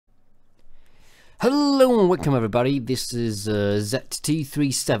Hello and welcome everybody, this is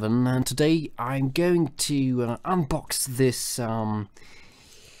ZT37 and today I'm going to unbox this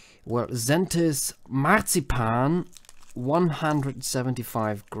Zentis Marzipan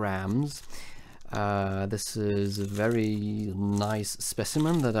 175 grams. This is a very nice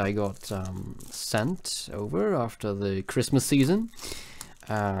specimen that I got sent over after the Christmas season.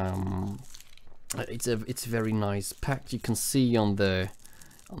 It's very nice packed. You can see on the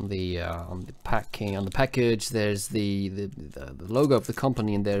package there's the logo of the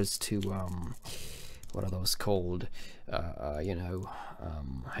company, and there's two what are those called,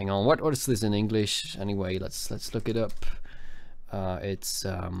 hang on, what is this in English anyway? Let's look it up. It's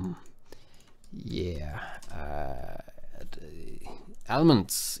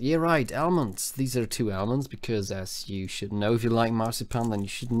almonds. Yeah, right, almonds. These are two almonds because, as you should know, if you like marzipan, then you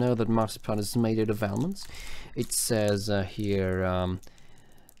should know that marzipan is made out of almonds. It says here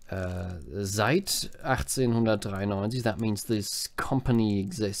seit 1893, that means this company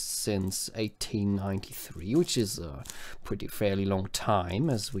exists since 1893, which is a pretty fairly long time,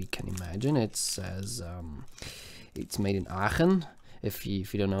 as we can imagine. It says it's made in Aachen. If you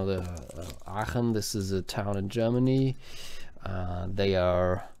don't know the Aachen, this is a town in Germany. They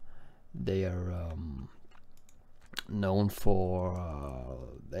are known for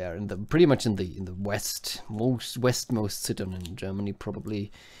they are pretty much in the westmost city in Germany,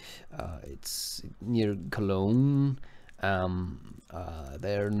 probably. It's near Cologne.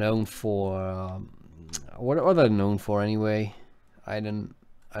 They're known for what are they known for anyway? I don't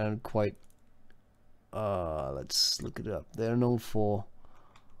quite. Let's look it up. They're known for,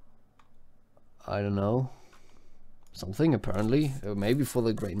 I don't know, something apparently, maybe for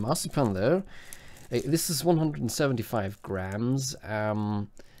the great marzipan there. This is 175 grams.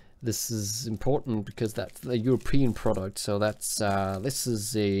 This is important because that's a European product, so that's this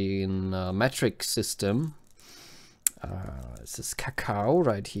is in metric system. This is Kakao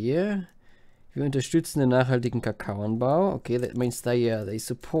right here. Wir unterstützen den nachhaltigen Kakaoanbau. Okay, that means they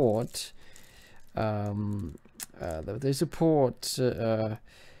support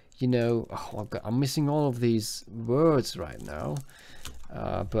you know, oh God, I'm missing all of these words right now,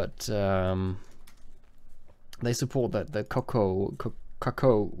 but they support that the cocoa,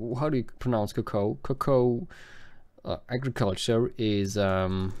 how do you pronounce cocoa agriculture is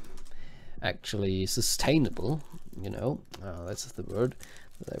actually sustainable, you know. That's the word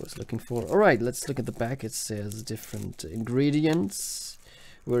that I was looking for. All right, let's look at the back. It says different ingredients.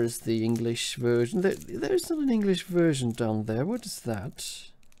 Where is the English version? There's not an English version down there. What is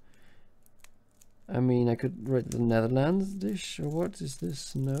that? I mean, I could write the Netherlands dish, or what is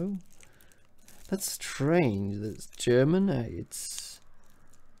this? No, that's strange. That's German. It's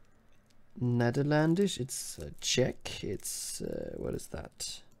Netherlandish. It's Czech. It's what is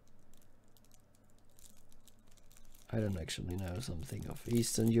that? I don't actually know, something of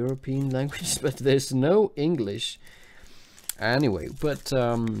Eastern European language, but there's no English. Anyway, but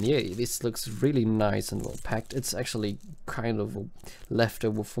yeah, this looks really nice and well packed. It's actually kind of a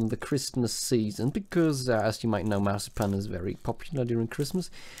leftover from the Christmas season because, as you might know, marzipan is very popular during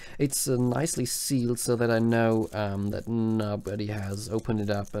Christmas. It's nicely sealed so that I know that nobody has opened it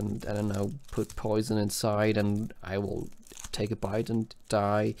up and, I don't know, put poison inside and I will take a bite and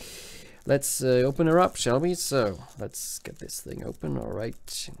die. Let's open her up, shall we? So let's get this thing open. All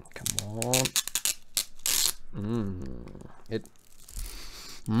right, come on.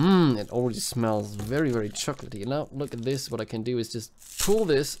 It already smells very, very chocolatey. Now look at this. What I can do is just pull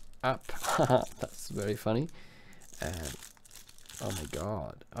this up. That's very funny. And oh my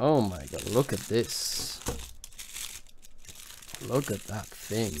god, look at this. Look at that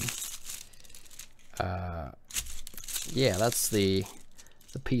thing. Yeah, that's the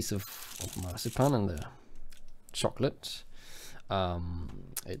piece of marzipan and the chocolate.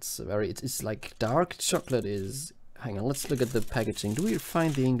 It's like dark chocolate is. Hang on, let's look at the packaging. Do we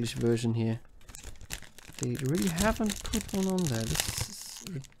find the English version here? They really haven't put one on there. This is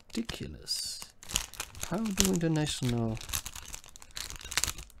ridiculous. How do international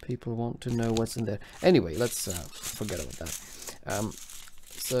people want to know what's in there? Anyway, let's forget about that.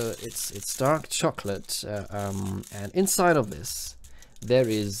 So it's dark chocolate, and inside of this there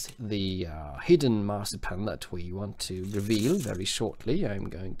is the hidden marzipan that we want to reveal very shortly. I'm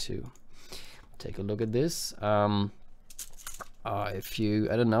going to take a look at this. If you,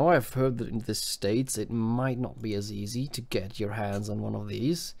 I don't know, I've heard that in the States it might not be as easy to get your hands on one of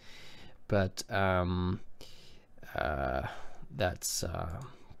these, but that's a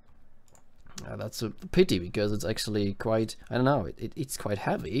pity because it's actually quite, I don't know, it's quite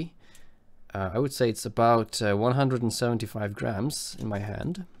heavy. I would say it's about 175 grams in my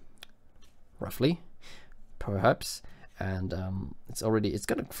hand. roughly, perhaps. And it's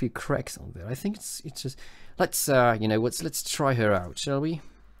got a few cracks on there. I think it's just, let's you know what, let's try her out, shall we?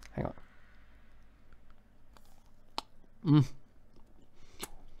 Hang on.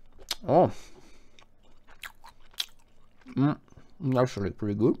 Oh, actually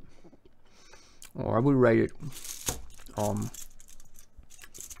pretty good. I would rate it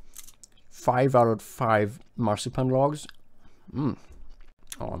 5 out of 5 marzipan logs. And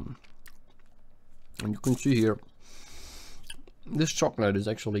you can see here, this chocolate is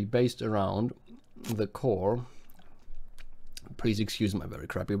actually based around the core. Please excuse my very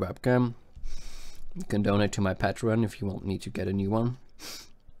crappy webcam. You can donate to my Patreon if you want me to get a new one.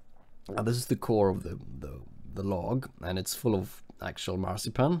 This is the core of the log, and it's full of actual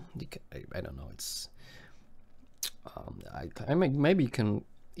marzipan. I don't know, it's maybe you can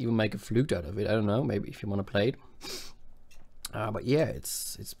even make a flute out of it. I don't know, maybe if you want to play it. But yeah,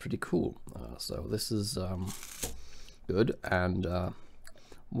 it's pretty cool. So this is good. And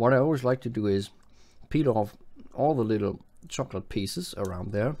what I always like to do is peel off all the little chocolate pieces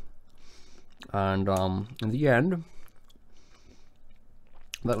around there, and in the end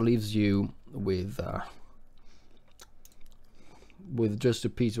that leaves you with just a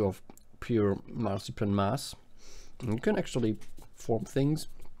piece of pure marzipan mass. And you can actually form things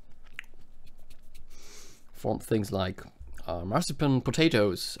like marzipan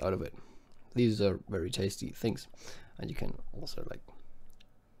potatoes out of it. These are very tasty things, and you can also like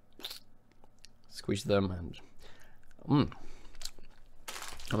squish them and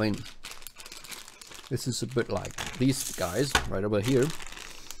I mean, this is a bit like these guys right over here.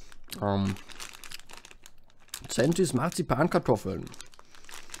 Zentis Marzipan Kartoffeln,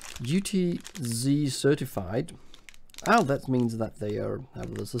 UTZ certified. Oh, that means that they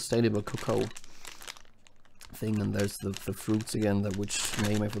have the sustainable cocoa thing, and there's the fruits again, which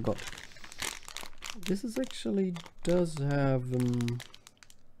name I forgot. This is actually does have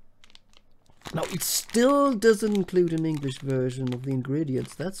no, it still doesn't include an English version of the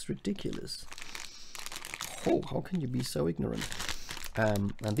ingredients. That's ridiculous. Oh, how can you be so ignorant?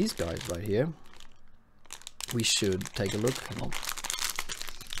 And these guys right here, we should take a look. Hang on.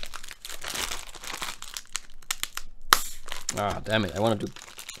 Ah, damn it! I wanted to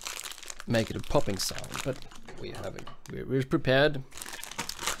make it a popping sound, but we're prepared.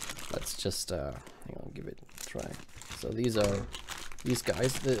 Let's just hang on, give it a try. So these are these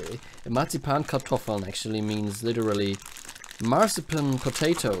guys. The Marzipan Kartoffeln actually means literally marzipan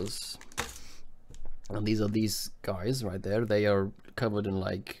potatoes, and these are these guys right there. They are covered in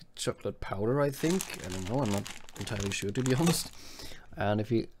like chocolate powder, I think. I don't know, I'm not entirely sure, to be honest. And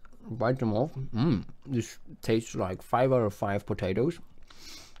if you bite them off, this tastes like 5 out of 5 potatoes.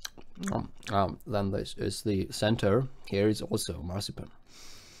 Then this is the center. Here is also marzipan.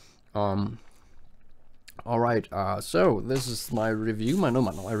 All right, so this is my review, my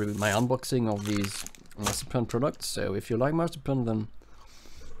unboxing of these marzipan products. So if you like marzipan, then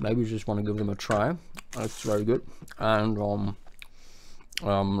maybe you just want to give them a try. It's very good. And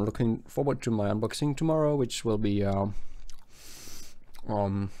I'm looking forward to my unboxing tomorrow, which will be a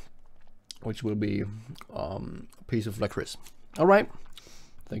piece of licorice. All right,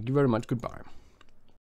 thank you very much. Goodbye.